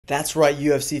That's right,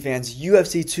 UFC fans.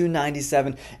 UFC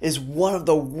 297 is one of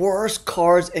the worst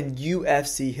cards in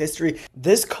UFC history.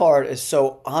 This card is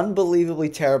so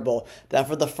unbelievably terrible that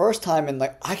for the first time in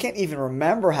I can't even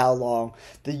remember how long,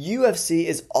 the UFC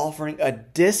is offering a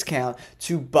discount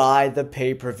to buy the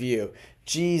pay-per-view.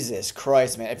 Jesus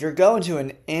Christ, man. If you're going to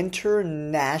an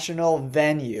international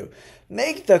venue,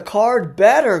 make the card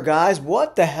better, guys.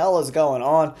 What the hell is going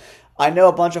on? I know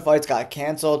a bunch of fights got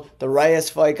canceled. The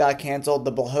Reyes fight got canceled.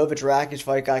 The Blachowicz-Rakic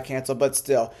fight got canceled. But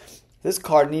still, this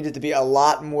card needed to be a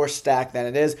lot more stacked than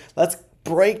it is. Let's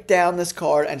break down this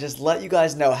card and just let you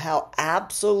guys know how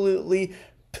absolutely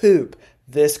poop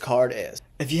this card is.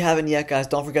 If you haven't yet, guys,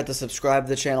 don't forget to subscribe to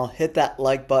the channel, hit that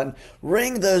like button,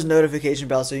 ring those notification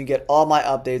bells so you get all my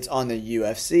updates on the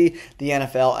UFC, the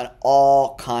NFL, and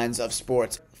all kinds of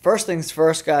sports. First things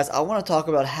first, guys, I want to talk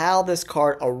about how this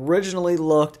card originally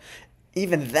looked.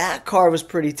 Even that card was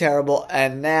pretty terrible,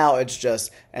 and now it's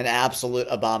just an absolute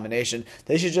abomination.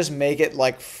 They should just make it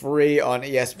free on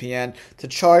ESPN to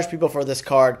charge people for this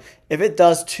card. If it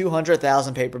does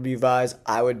 200,000 pay-per-view buys,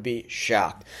 I would be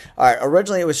shocked. Alright,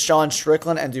 originally it was Sean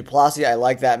Strickland and Plessis. I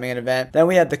like that main event. Then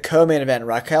we had the co-main event,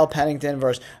 Raquel Pennington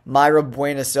versus Mayra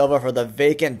Bueno Silva for the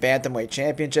vacant Bantamweight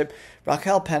Championship.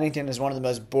 Raquel Pennington is one of the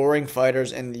most boring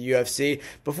fighters in the UFC.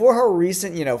 Before her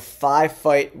recent,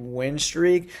 5-fight win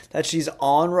streak that she's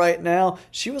on right now,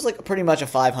 she was pretty much a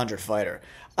 500 fighter.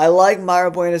 I like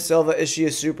Mayra Bueno Silva. Is she a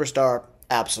superstar?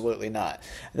 Absolutely not.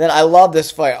 Then I love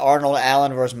this fight, Arnold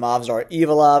Allen versus Movsar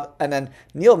Evloev. And then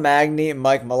Neil Magny and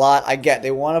Mike Malott. I get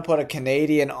they want to put a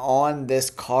Canadian on this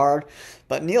card.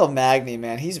 But Neil Magny,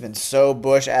 man, he's been so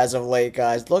bush as of late,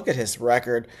 guys. Look at his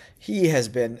record. He has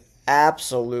been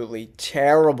absolutely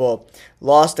terrible.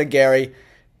 Lost to Gary.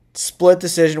 Split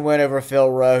decision win over Phil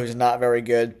Rowe, who's not very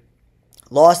good.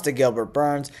 Lost to Gilbert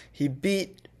Burns. He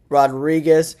beat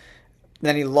Rodriguez.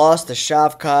 Then he lost to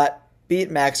Shavkat. Beat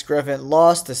Max Griffin,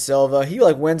 lost to Silva. He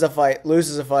wins a fight,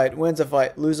 loses a fight, wins a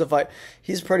fight, loses a fight.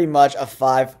 He's pretty much a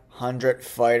 500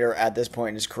 fighter at this point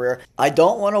in his career. I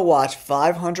don't want to watch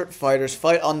 500 fighters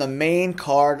fight on the main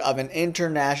card of an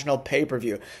international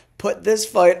pay-per-view. Put this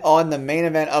fight on the main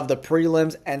event of the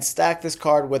prelims and stack this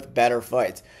card with better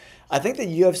fights. I think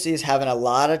the UFC is having a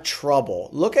lot of trouble.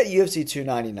 Look at UFC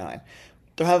 299.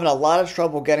 They're having a lot of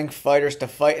trouble getting fighters to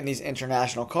fight in these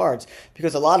international cards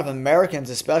because a lot of Americans,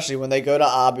 especially when they go to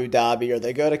Abu Dhabi or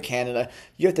they go to Canada,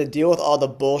 you have to deal with all the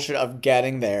bullshit of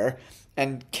getting there.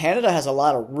 And Canada has a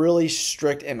lot of really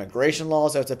strict immigration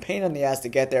laws, so it's a pain in the ass to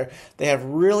get there. They have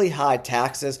really high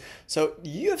taxes. So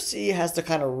UFC has to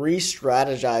kind of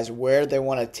re-strategize where they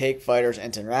want to take fighters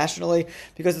internationally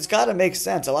because it's got to make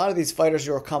sense. A lot of these fighters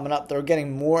who are coming up, they're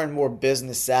getting more and more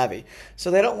business savvy.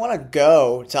 So they don't want to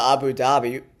go to Abu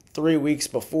Dhabi 3 weeks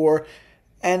before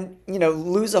and,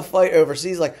 lose a fight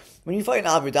overseas. When you fight in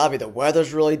Abu Dhabi, the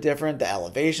weather's really different, the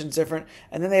elevation's different,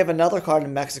 and then they have another card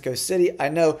in Mexico City. I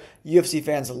know UFC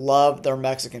fans love their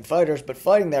Mexican fighters, but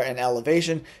fighting there in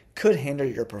elevation could hinder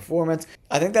your performance.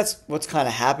 I think that's what's kind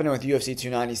of happening with UFC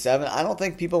 297. I don't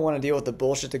think people want to deal with the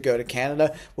bullshit to go to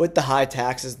Canada with the high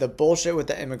taxes, the bullshit with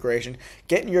the immigration,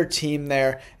 getting your team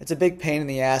there. It's a big pain in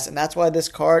the ass, and that's why this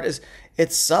card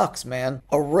it sucks, man.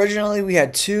 Originally, we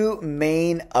had two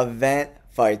main event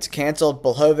fights canceled,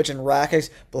 Blachowicz and Rakic.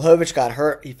 Blachowicz got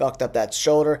hurt. He fucked up that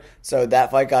shoulder, so that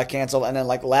fight got canceled. And then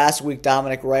last week,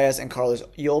 Dominic Reyes and Carlos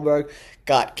Ulberg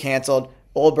got canceled.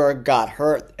 Ulberg got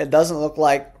hurt. It doesn't look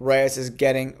like Reyes is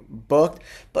getting booked,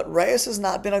 but Reyes has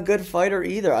not been a good fighter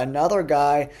either. Another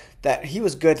guy that he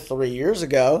was good 3 years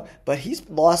ago, but he's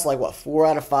lost 4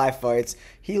 out of 5 fights.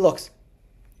 He looks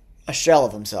a shell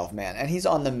of himself, man. And he's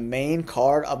on the main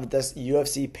card of this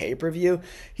UFC pay-per-view.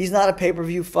 He's not a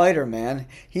pay-per-view fighter, man.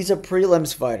 He's a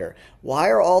prelims fighter. Why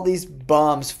are all these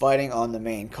bums fighting on the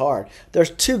main card?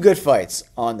 There's 2 good fights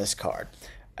on this card.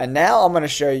 And now I'm going to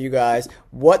show you guys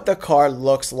what the card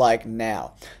looks like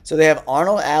now. So they have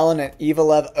Arnold Allen and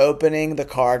Evloev opening the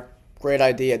card. Great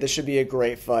idea. This should be a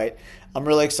great fight. I'm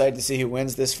really excited to see who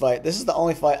wins this fight. This is the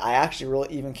only fight I actually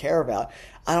really even care about.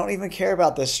 I don't even care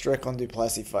about this Strickland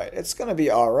Plessis fight. It's going to be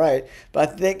all right, but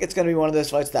I think it's going to be one of those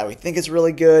fights that we think is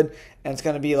really good, and it's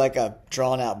going to be a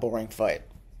drawn-out, boring fight.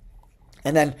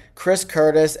 And then Chris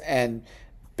Curtis and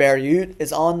Berriut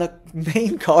is on the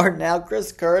main card now.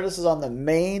 Chris Curtis is on the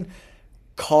main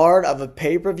card of a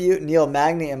pay-per-view. Neil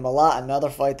Magny and Malott,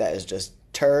 another fight that is just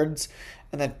turds.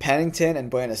 And then Pennington and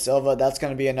Bueno Silva, that's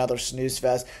going to be another snooze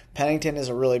fest. Pennington is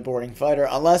a really boring fighter.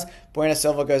 Unless Bueno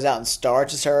Silva goes out and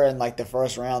starches her in the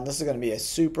first round, this is going to be a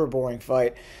super boring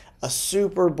fight. A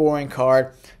super boring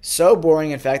card. So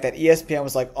boring, in fact, that ESPN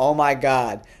was like, oh my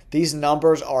God, These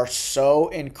numbers are so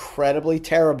incredibly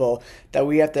terrible that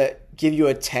we have to give you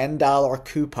a $10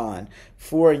 coupon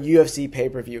for a UFC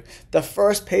pay-per-view. The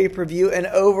first pay-per-view in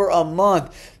over a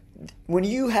month. When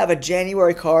you have a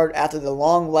January card after the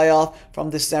long layoff from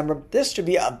December, this should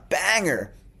be a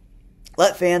banger.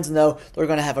 Let fans know they're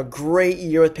going to have a great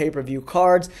year with pay-per-view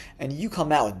cards, and you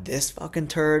come out with this fucking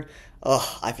turd.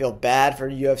 Ugh, I feel bad for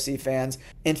UFC fans.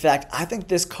 In fact, I think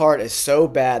this card is so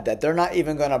bad that they're not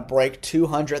even going to break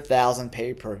 200,000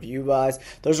 pay-per-view buys.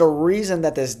 There's a reason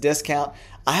that this discount,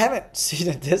 I haven't seen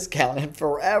a discount in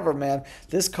forever, man.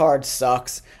 This card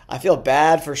sucks. I feel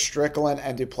bad for Strickland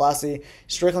and Plessis.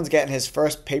 Strickland's getting his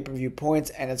first pay-per-view points,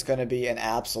 and it's going to be an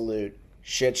absolute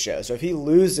shit show. So if he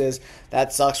loses,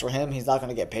 that sucks for him. He's not going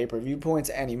to get pay-per-view points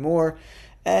anymore.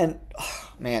 And,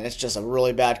 oh, man, it's just a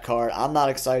really bad card. I'm not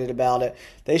excited about it.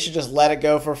 They should just let it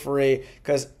go for free,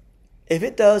 because if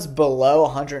it does below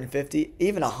 150,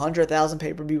 even 100,000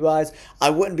 pay-per-view buys, I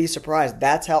wouldn't be surprised.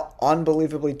 That's how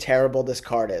unbelievably terrible this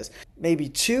card is. Maybe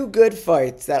two good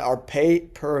fights that are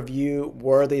pay-per-view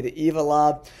worthy. The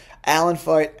Evalab Allen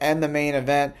fight and the main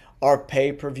event are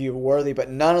pay-per-view worthy, but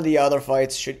none of the other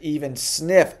fights should even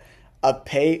sniff a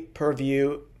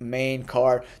pay-per-view main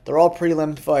card. They're all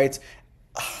prelim fights.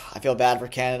 I feel bad for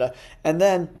Canada. And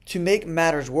then, to make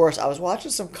matters worse, I was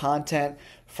watching some content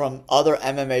from other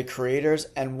MMA creators,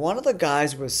 and one of the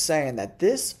guys was saying that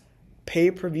this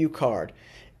pay-per-view card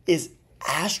is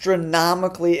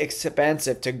astronomically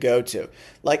expensive to go to.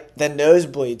 Like, the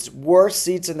nosebleeds, worst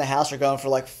seats in the house are going for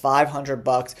like $500,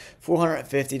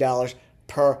 $450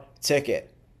 per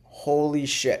ticket. Holy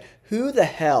shit. Who the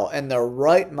hell in their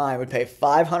right mind would pay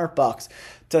 $500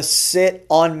 to sit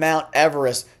on Mount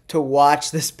Everest to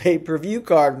watch this pay-per-view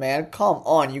card, man? Come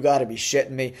on, you gotta be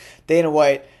shitting me. Dana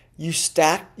White, you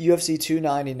stacked UFC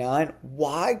 299.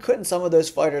 Why couldn't some of those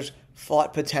fighters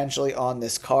fought potentially on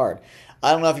this card?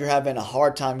 I don't know if you're having a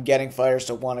hard time getting fighters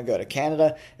to want to go to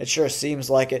Canada. It sure seems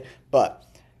like it, but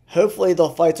hopefully the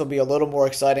fights will be a little more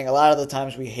exciting. A lot of the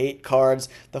times we hate cards.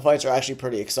 The fights are actually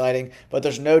pretty exciting, but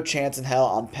there's no chance in hell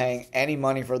I'm paying any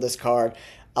money for this card.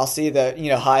 I'll see the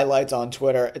highlights on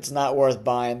Twitter. It's not worth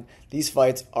buying. These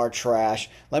fights are trash.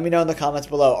 Let me know in the comments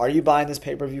below. Are you buying this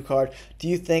pay-per-view card? Do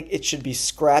you think it should be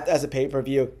scrapped as a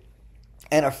pay-per-view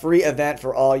and a free event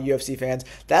for all UFC fans?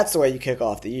 That's the way you kick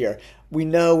off the year. We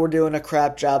know we're doing a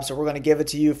crap job, so we're going to give it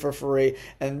to you for free.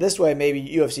 And this way, maybe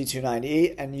UFC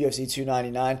 298 and UFC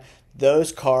 299,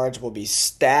 those cards will be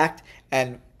stacked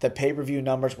and the pay-per-view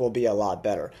numbers will be a lot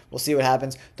better. We'll see what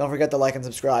happens. Don't forget to like and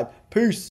subscribe. Peace.